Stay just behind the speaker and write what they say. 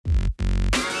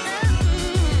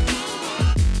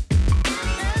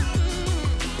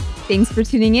Thanks for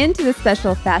tuning in to the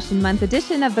special Fashion Month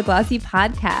edition of the Glossy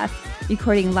Podcast,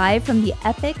 recording live from the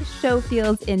epic show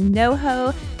fields in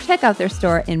NoHo. Check out their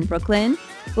store in Brooklyn.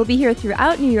 We'll be here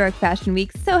throughout New York Fashion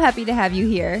Week. So happy to have you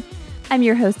here. I'm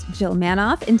your host, Jill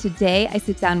Manoff, and today I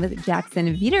sit down with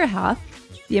Jackson Wiederhoeft,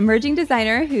 the emerging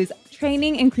designer whose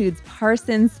training includes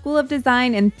Parsons School of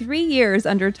Design and 3 years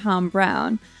under Thom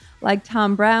Browne. Like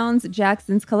Thom Browne's,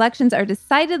 Jackson's collections are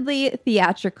decidedly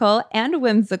theatrical and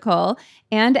whimsical,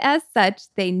 and as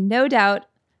such, they no doubt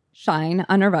shine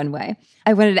on a runway.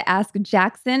 I wanted to ask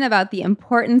Jackson about the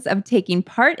importance of taking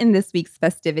part in this week's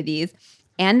festivities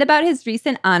and about his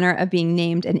recent honor of being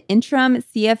named an interim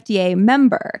CFDA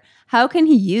member. How can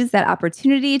he use that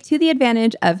opportunity to the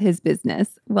advantage of his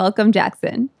business? Welcome,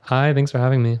 Jackson. Hi, thanks for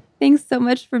having me. Thanks so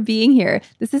much for being here.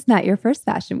 This is not your first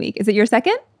Fashion Week. Is it your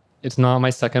second? It's not my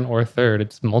second or third.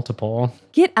 It's multiple.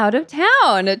 Get out of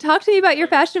town. Talk to me about your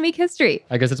Fashion Week history.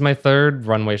 I guess it's my third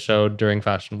runway show during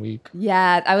Fashion Week.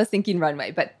 Yeah, I was thinking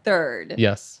runway, but third.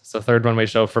 Yes. So third runway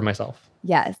show for myself.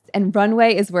 Yes. And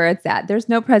runway is where it's at. There's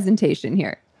no presentation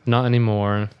here. Not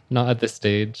anymore. Not at this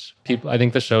stage. I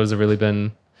think the shows have really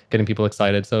been getting people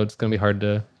excited. So it's going to be hard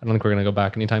to, I don't think we're going to go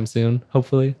back anytime soon,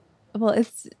 hopefully. Well,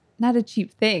 it's not a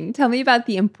cheap thing. Tell me about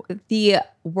the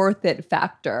worth it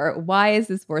factor. Why is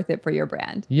this worth it for your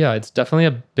brand? Yeah, it's definitely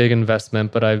a big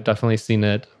investment, but I've definitely seen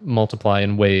it multiply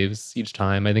in waves each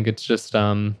time. I think it's just,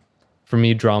 for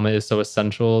me, drama is so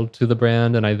essential to the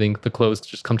brand. And I think the clothes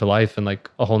just come to life in like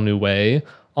a whole new way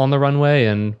on the runway.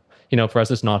 And, you know, for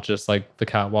us, it's not just like the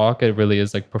catwalk. It really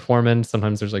is like performance.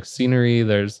 Sometimes there's like scenery.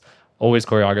 There's always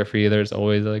choreography. There's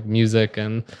always like music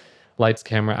and lights,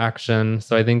 camera, action.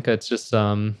 So I think it's just,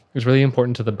 it's really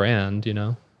important to the brand, you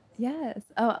know? Yes.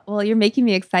 Oh, well, you're making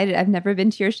me excited. I've never been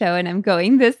to your show and I'm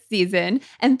going this season.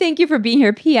 And thank you for being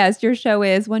here. P.S. Your show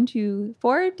is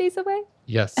 4 days away?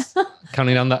 Yes.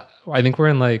 Counting down I think we're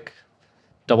in like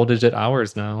double-digit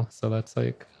hours now. So that's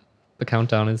like, the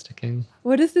countdown is ticking.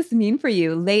 What does this mean for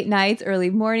you? Late nights,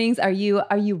 early mornings? Are you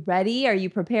ready? Are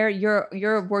you prepared?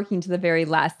 You're working to the very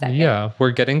last second. Yeah, we're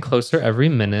getting closer every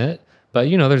minute. But,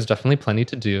 you know, there's definitely plenty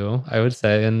to do, I would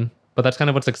say. But that's kind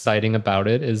of what's exciting about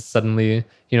it is suddenly,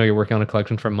 you know, you're working on a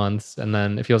collection for months and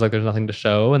then it feels like there's nothing to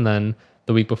show. And then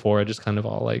the week before, it just kind of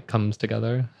all like comes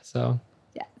together. So,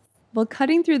 yes. Well,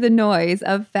 cutting through the noise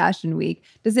of Fashion Week,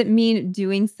 does it mean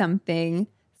doing something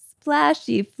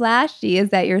splashy, flashy? Is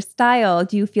that your style?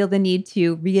 Do you feel the need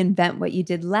to reinvent what you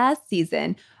did last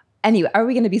season? Anyway, are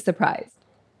we going to be surprised?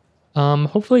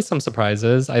 Hopefully some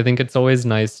surprises. I think it's always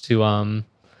nice to,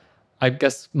 I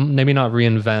guess maybe not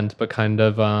reinvent, but kind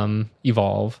of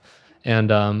evolve.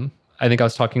 And I think I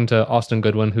was talking to Austin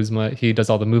Goodwin, he does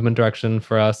all the movement direction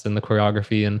for us and the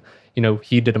choreography. And, you know,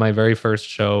 he did my very first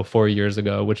show 4 years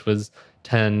ago, which was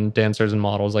 10 dancers and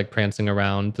models like prancing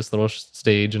around this little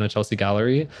stage in a Chelsea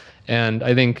gallery. And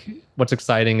I think what's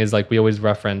exciting is like we always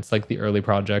reference like the early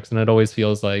projects. And it always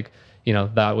feels like, you know,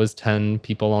 that was 10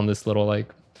 people on this little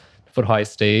like foot-high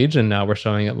stage, and now we're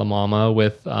showing at La Mama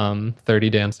with 30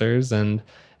 dancers, and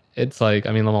it's like,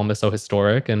 I mean, La Mama is so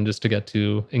historic, and just to get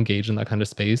to engage in that kind of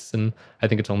space, and I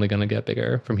think it's only going to get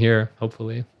bigger from here,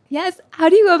 hopefully. Yes. How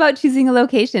do you go about choosing a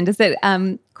location? Does it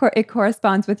it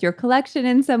corresponds with your collection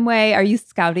in some way? Are you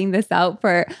scouting this out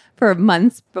for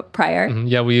months prior? Mm-hmm.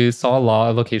 Yeah, we saw a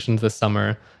lot of locations this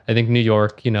summer. I think New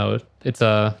York, you know, it's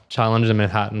a challenge in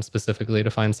Manhattan specifically to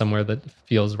find somewhere that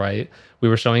feels right. We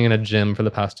were showing in a gym for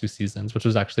the past 2 seasons, which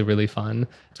was actually really fun.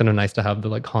 It's kind of nice to have the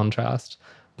like contrast.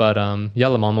 But yeah,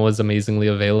 La Mama was amazingly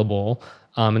available.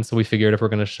 And so we figured if we're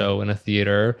going to show in a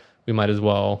theater, we might as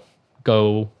well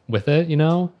go with it, you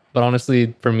know? But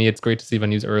honestly, for me, it's great to see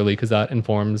venues early because that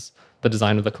informs the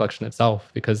design of the collection itself,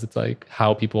 because it's like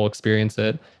how people experience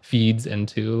it feeds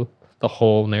into the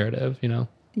whole narrative, you know?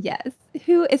 Yes.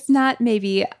 It's not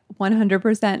maybe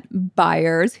 100%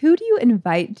 buyers. Who do you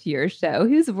invite to your show?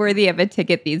 Who's worthy of a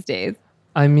ticket these days?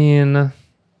 I mean,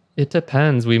 it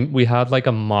depends. We had like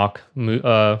a mock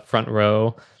front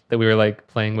row that we were like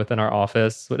playing with in our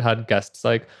office. It had guests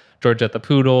like Georgette the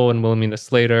Poodle and Wilhelmina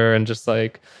Slater and just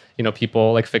like, you know,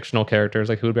 people like fictional characters,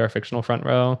 like who would be our fictional front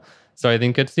row. So I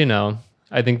think it's, you know,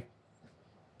 I think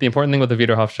the important thing with the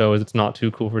Wiederhoeft show is it's not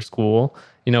too cool for school.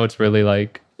 You know, it's really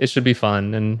like, it should be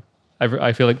fun. And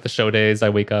I feel like the show days, I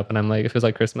wake up and I'm like, it feels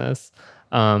like Christmas.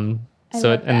 And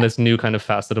this new kind of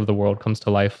facet of the world comes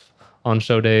to life on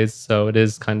show days. So it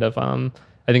is kind of, I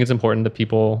think it's important that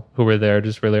people who were there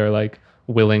just really are like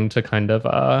willing to kind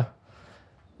of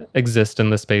exist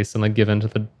in the space and like give into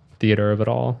the theater of it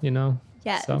all, you know?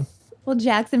 Yes. So. Well,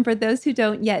 Jackson, for those who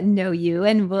don't yet know you,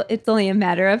 and it's only a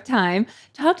matter of time,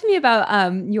 talk to me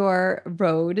about your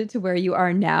road to where you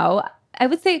are now. I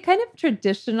would say kind of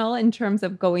traditional in terms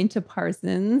of going to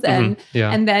Parsons and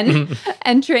Yeah. and then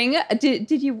entering. Did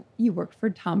you worked for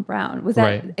Thom Browne? Was that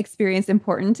Right. experience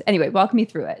important? Anyway, walk me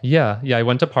through it. Yeah. I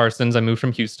went to Parsons. I moved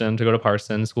from Houston to go to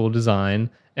Parsons School of Design.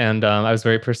 And I was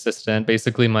very persistent.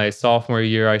 Basically, my sophomore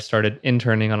year, I started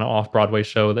interning on an off-Broadway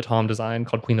show that Tom designed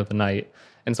called Queen of the Night.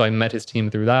 And so I met his team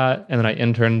through that. And then I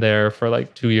interned there for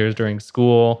like 2 years during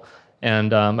school.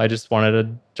 And I just wanted a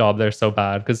job there so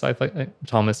bad because I thought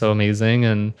Tom is so amazing.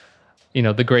 And,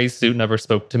 the gray suit never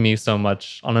spoke to me so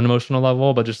much on an emotional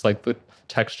level, but just like the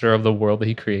texture of the world that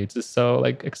he creates is so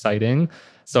like exciting.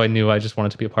 So I knew I just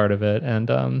wanted to be a part of it.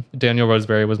 And Daniel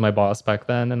Roseberry was my boss back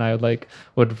then. And I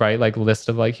would write like list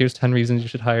of like, here's 10 reasons you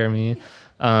should hire me.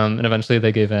 And eventually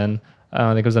they gave in.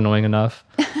 I think it was annoying enough.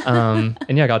 And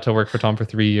I got to work for Tom for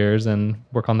 3 years and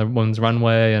work on the women's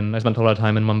runway. And I spent a lot of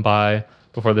time in Mumbai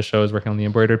before the shows working on the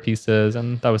embroidered pieces.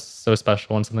 And that was so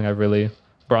special and something I really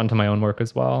brought into my own work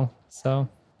as well. So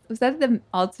was that the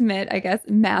ultimate, I guess,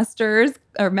 master's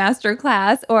or master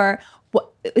class? Or what,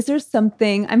 is there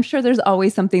something, I'm sure there's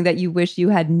always something that you wish you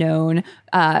had known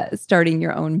starting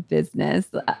your own business.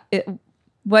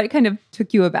 What kind of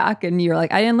took you aback and you're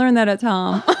like, I didn't learn that at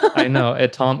Tom? I know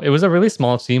at Tom, it was a really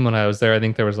small team when I was there. I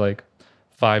think there was like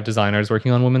 5 designers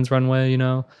working on women's runway,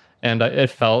 and it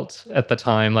felt at the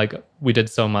time like we did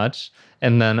so much.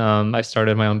 And then I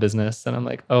started my own business and I'm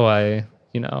like, I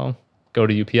go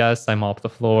to UPS, I mop the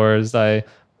floors, I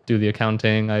do the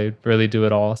accounting, I really do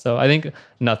it all. So I think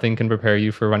nothing can prepare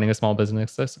you for running a small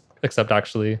business except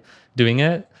actually doing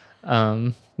it.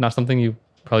 Not something you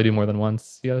probably do more than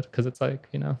once, because it's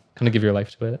like, kind of give your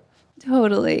life to it.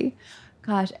 Totally.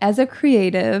 Gosh, as a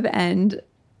creative, and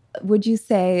would you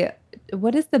say,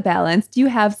 what is the balance? Do you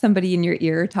have somebody in your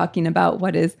ear talking about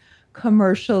what is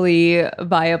commercially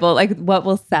viable, like what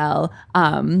will sell?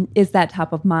 Is that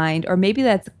top of mind? Or maybe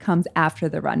that comes after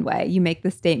the runway. You make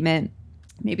the statement,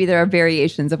 maybe there are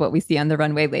variations of what we see on the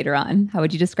runway later on. How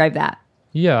would you describe that?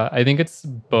 Yeah, I think it's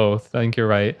both. I think you're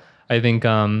right. I think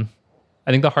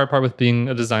the hard part with being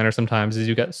a designer sometimes is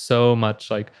you get so much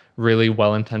like really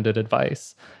well-intended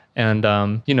advice. And,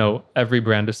 every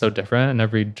brand is so different and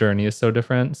every journey is so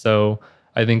different. So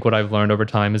I think what I've learned over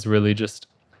time is really just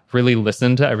really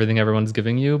listen to everything everyone's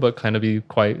giving you, but kind of be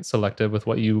quite selective with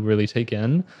what you really take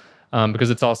in. Because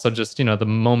it's also just, the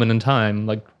moment in time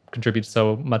like contributes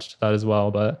so much to that as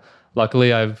well. But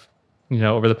luckily I've,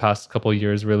 over the past couple of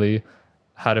years really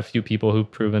had a few people who've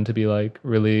proven to be like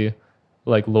really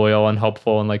like loyal and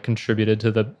helpful and like contributed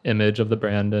to the image of the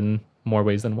brand in more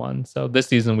ways than one. So this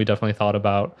season we definitely thought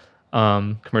about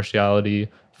commerciality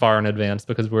far in advance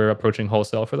because we're approaching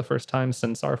wholesale for the first time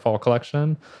since our fall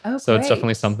collection. Oh, so great. It's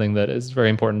definitely something that is very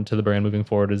important to the brand moving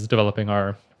forward, is developing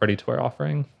our ready-to-wear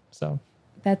offering. So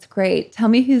that's great. Tell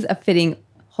me who's a fitting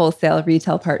wholesale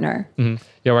retail partner. Mm-hmm.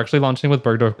 Yeah, we're actually launching with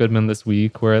Bergdorf Goodman this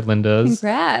week. We're at Linda's.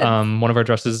 Congrats. One of our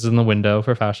dresses is in the window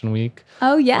for Fashion Week.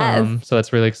 Oh, yes. So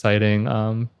that's really exciting.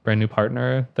 Brand new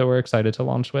partner that we're excited to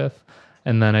launch with.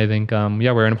 And then I think,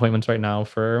 we're in appointments right now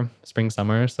for spring,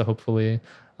 summer. So hopefully,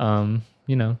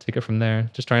 take it from there.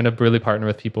 Just trying to really partner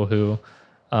with people who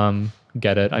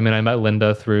get it. I mean, I met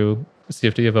Linda through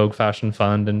CFDA Vogue Fashion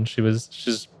Fund, and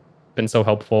she's been so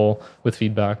helpful with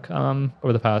feedback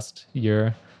over the past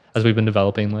year as we've been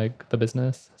developing like the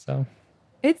business. So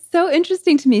it's so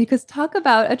interesting to me because talk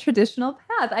about a traditional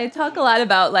path. I talk a lot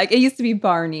about like it used to be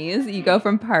Barney's. You go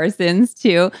from Parsons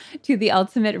to the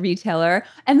ultimate retailer,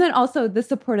 and then also the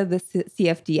support of the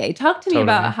CFDA. Talk to me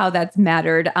about how that's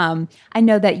mattered. I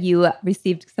know that you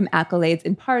received some accolades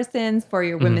in Parsons for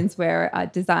your women's wear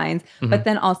designs, but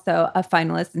then also a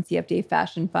finalist in CFDA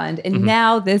Fashion Fund, and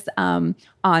now this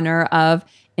honor of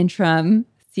interim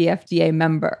CFDA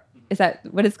member. Is that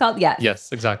what it's called? Yes.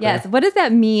 Yes, exactly. Yes. What does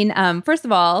that mean? First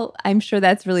of all, I'm sure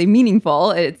that's really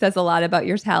meaningful. It says a lot about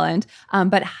your talent.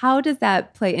 But how does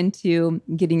that play into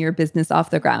getting your business off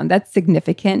the ground? That's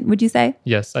significant, would you say?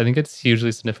 Yes, I think it's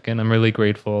hugely significant. I'm really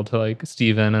grateful to like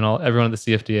Steven and everyone at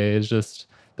the CFDA. Is just,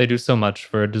 they do so much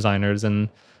for designers. And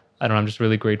I'm just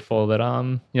really grateful that,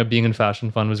 being in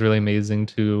Fashion Fund was really amazing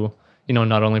to,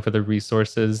 not only for the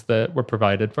resources that were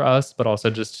provided for us, but also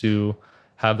just to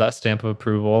have that stamp of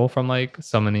approval from like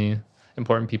so many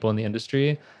important people in the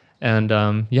industry. And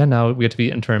now we get to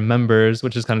be interim members,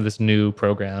 which is kind of this new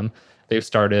program they've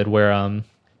started where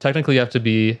technically you have to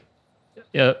be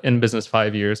in business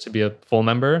 5 years to be a full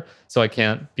member. So I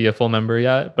can't be a full member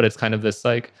yet, but it's kind of this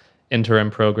like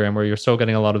interim program where you're still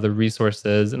getting a lot of the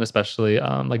resources and especially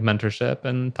like mentorship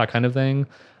and that kind of thing.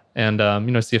 And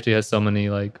CFD has so many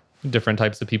like different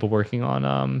types of people working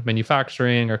on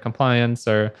manufacturing or compliance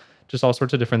or just all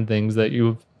sorts of different things that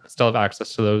you still have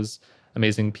access to those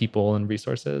amazing people and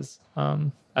resources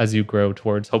as you grow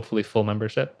towards hopefully full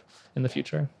membership in the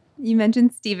future. You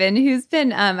mentioned Steven, who's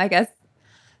been, I guess,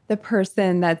 the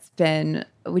person that's been,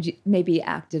 would you maybe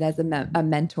acted as a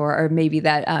mentor, or maybe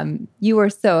that you were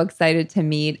so excited to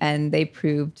meet and they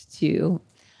proved to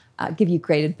give you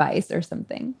great advice or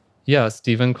something? Yeah,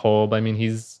 Stephen Kolb. I mean,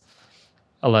 he's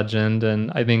a legend,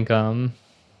 and I think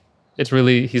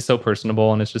he's so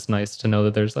personable, and it's just nice to know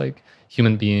that there's like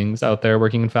human beings out there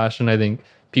working in fashion. I think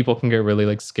people can get really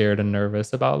like scared and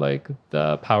nervous about like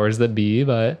the powers that be,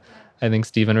 but I think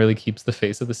Stephen really keeps the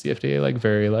face of the CFDA like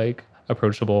very like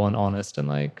approachable and honest, and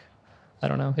like, I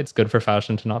don't know, it's good for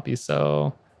fashion to not be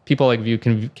so, people like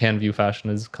can view fashion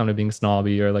as kind of being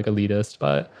snobby or like elitist,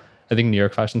 but I think New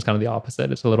York fashion is kind of the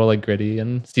opposite. It's a little like gritty,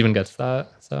 and Stephen gets that.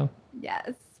 So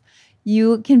yes,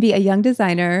 you can be a young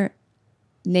designer,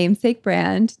 namesake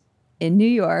brand in New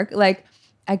York. Like,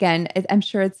 again, I'm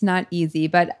sure it's not easy,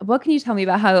 but what can you tell me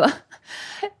about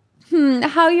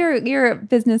how your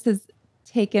business has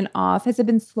taken off? Has it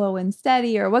been slow and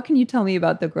steady, or what can you tell me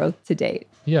about the growth to date?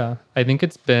 Yeah, I think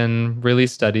it's been really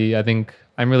steady. I think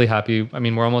I'm really happy. I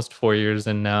mean, we're almost 4 years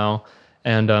in now.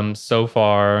 And so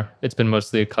far, it's been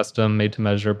mostly a custom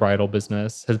made-to-measure bridal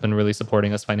business, has been really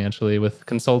supporting us financially with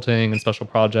consulting and special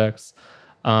projects.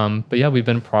 But yeah, we've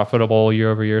been profitable year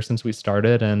over year since we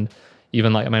started. And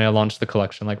even like, I mean, I launched the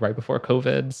collection like right before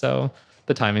COVID. So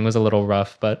the timing was a little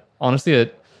rough. But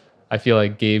honestly, I feel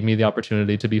like gave me the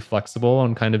opportunity to be flexible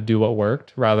and kind of do what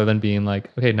worked rather than being like,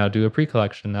 okay, now do a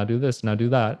pre-collection, now do this, now do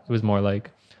that. It was more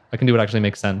like, I can do what actually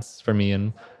makes sense for me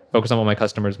and focus on what my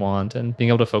customers want, and being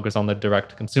able to focus on the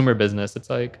direct consumer business. It's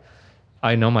like,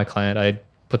 I know my client, I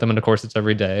put them into corsets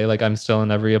every day. Like, I'm still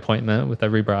in every appointment with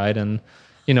every bride. And,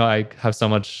 you know, I have so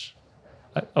much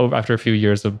after a few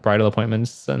years of bridal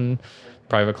appointments and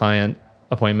private client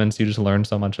appointments, you just learn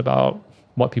so much about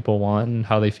what people want and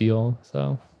how they feel.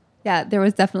 So yeah, there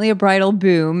was definitely a bridal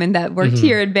boom, and that worked to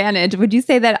your advantage. Would you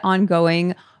say that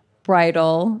ongoing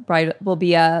bridal will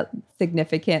be a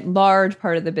significant, large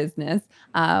part of the business?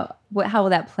 How will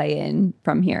that play in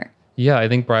from here? Yeah, I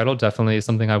think bridal definitely is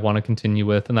something I want to continue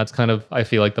with. And that's kind of, I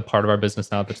feel like, the part of our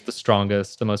business now that's the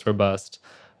strongest, the most robust.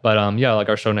 But yeah, like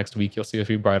our show next week, you'll see a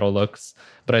few bridal looks.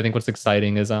 But I think what's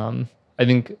exciting is I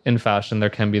think in fashion, there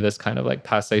can be this kind of like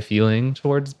passe feeling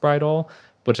towards bridal,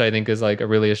 which I think is like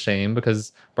really a shame,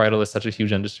 because bridal is such a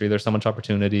huge industry. There's so much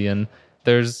opportunity, and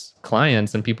there's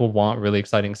clients and people want really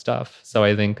exciting stuff. So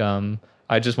I think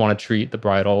I just want to treat the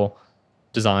bridal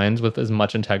designs with as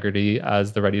much integrity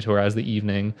as the ready to wear, as the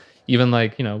evening. Even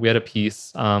like, you know, we had a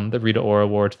piece that Rita Ora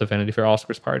wore to the Vanity Fair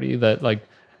Oscars party that like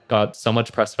got so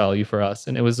much press value for us.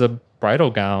 And it was a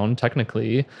bridal gown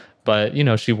technically, but you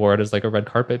know, she wore it as like a red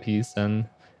carpet piece. And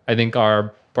I think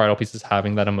our bridal pieces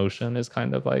having that emotion is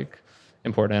kind of like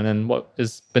important, and what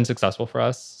has been successful for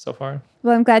us so far.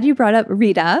 Well, I'm glad you brought up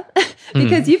Rita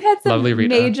because you've had some Lovely Rita.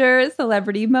 Major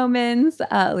celebrity moments,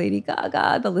 Lady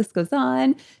Gaga, the list goes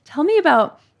on. Tell me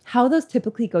about how those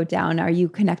typically go down. Are you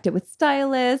connected with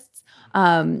stylists?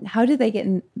 How do they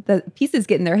the pieces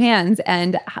get in their hands,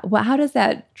 and how does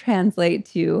that translate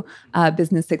to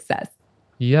business success?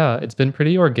 Yeah, it's been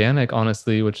pretty organic,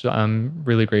 honestly, which I'm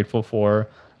really grateful for.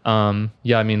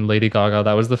 Yeah, I mean, Lady Gaga,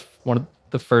 that was one of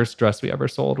the first dress we ever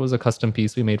sold, was a custom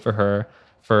piece we made for her,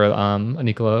 for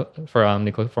Nicola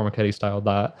Formichetti styled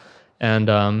that.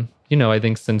 And you know, I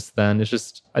think since then, it's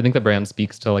just, I think the brand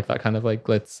speaks to like that kind of like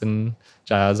glitz and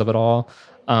jazz of it all.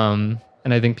 And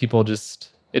I think people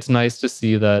just, it's nice to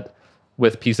see that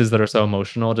with pieces that are so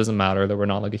emotional, it doesn't matter that we're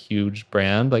not like a huge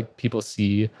brand. Like, people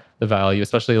see the value,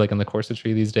 especially like in the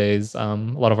corsetry these days. A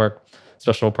lot of our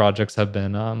special projects have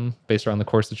been based around the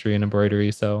corsetry and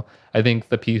embroidery. So I think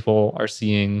the people are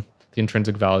seeing the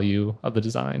intrinsic value of the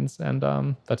designs, and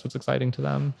that's what's exciting to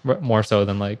them, more so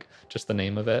than like just the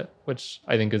name of it, which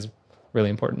I think is really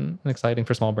important and exciting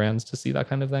for small brands to see that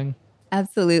kind of thing.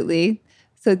 Absolutely.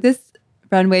 So this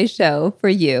runway show for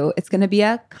you, it's going to be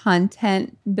a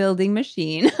content building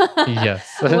machine. Yes.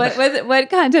 What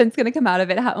content's going to come out of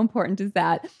it? How important is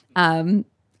that?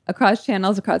 Across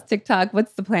channels, across TikTok,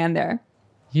 what's the plan there?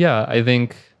 Yeah, I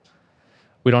think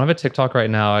we don't have a TikTok right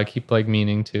now. I keep like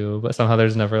meaning to, but somehow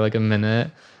there's never like a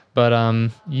minute. But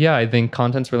yeah, I think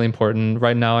content's really important.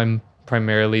 Right now, I'm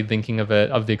primarily thinking of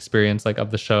the experience, like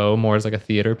of the show, more as like a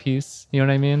theater piece. You know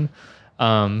what I mean?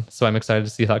 So I'm excited to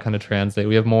see how that kind of translate.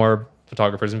 We have more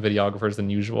photographers and videographers than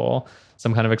usual. So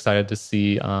I'm kind of excited to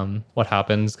see what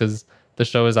happens, because the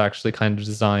show is actually kind of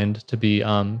designed to be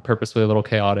purposefully a little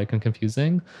chaotic and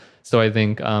confusing. So I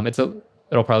think it'll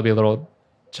probably be a little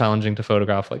challenging to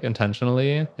photograph like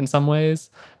intentionally in some ways,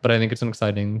 but I think it's an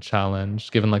exciting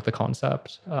challenge given like the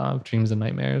concept of dreams and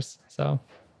nightmares. So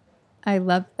I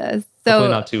love this. Hopefully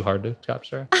not too hard to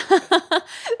capture.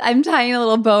 I'm tying a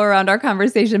little bow around our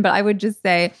conversation, but I would just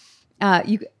say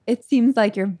it seems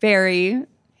like you're very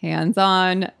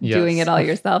hands-on, doing it all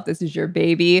yourself. This is your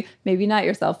baby. Maybe not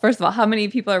yourself. First of all, how many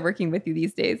people are working with you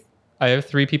these days? I have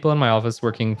 3 people in my office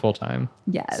working full-time.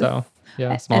 Yes. So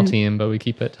yeah, small team, but we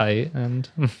keep it tight. And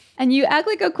you act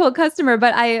like a cool customer,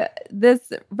 but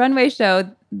this runway show,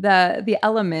 the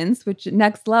elements, which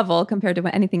next level compared to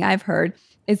anything I've heard,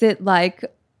 is it like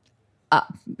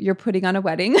you're putting on a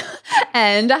wedding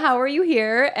and how are you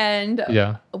here? And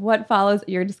what follows?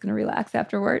 You're just going to relax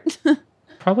afterward?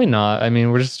 Probably not. I mean,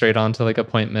 we're just straight on to like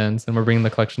appointments, and we're bringing the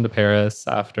collection to Paris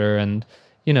after. And,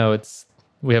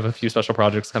 we have a few special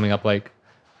projects coming up like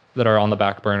that are on the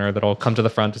back burner that'll come to the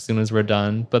front as soon as we're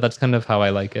done. But that's kind of how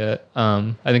I like it.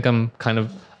 I think I'm kind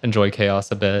of enjoy chaos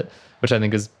a bit, which I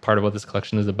think is part of what this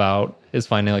collection is about, is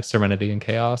finding like serenity in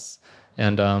chaos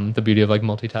and the beauty of like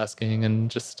multitasking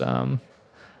and just, I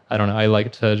don't know. I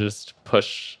like to just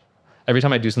push. Every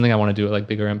time I do something, I want to do it like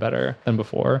bigger and better than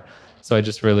before. So I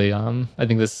just really, I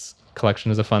think this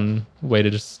collection is a fun way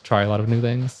to just try a lot of new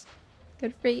things.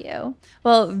 Good for you.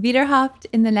 Well, Wiederhoeft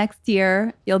in the next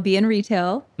year, you'll be in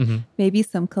retail, maybe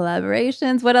some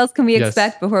collaborations. What else can we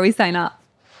expect before we sign off?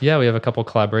 Yeah, we have a couple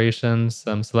collaborations,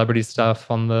 some celebrity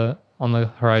stuff on the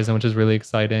horizon, which is really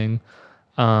exciting.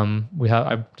 I'm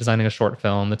designing a short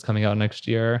film that's coming out next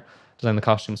year, design the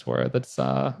costumes for it. That's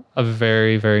a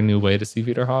very, very new way to see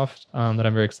Wiederhoeft that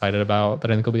I'm very excited about,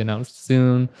 that I think will be announced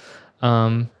soon.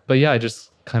 But yeah, I just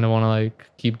kind of want to like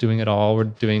keep doing it all. We're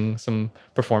doing some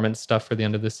performance stuff for the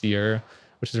end of this year,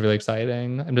 which is really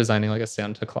exciting. I'm designing like a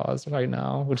Santa Claus right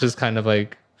now, which is kind of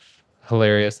like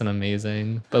hilarious and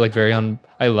amazing, but like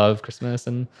I love Christmas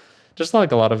and just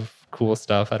like a lot of cool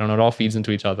stuff. I don't know, it all feeds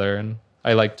into each other, and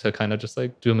I like to kind of just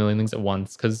like do a million things at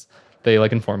once because they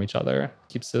like inform each other.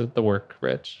 Keeps the work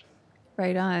rich.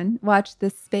 Right on. Watch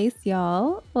this space,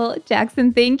 y'all. Well,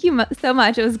 Jackson, thank you so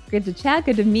much. It was good to chat.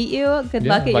 Good to meet you. Good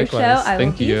luck at likewise. Your show.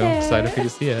 Thank you. Excited for you to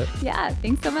see it. Yeah.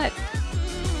 Thanks so much.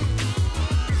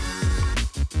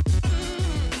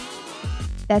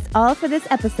 That's all for this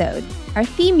episode. Our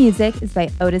theme music is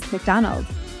by Otis McDonald.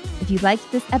 If you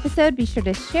liked this episode, be sure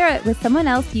to share it with someone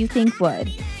else you think would.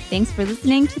 Thanks for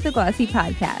listening to the Glossy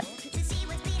Podcast.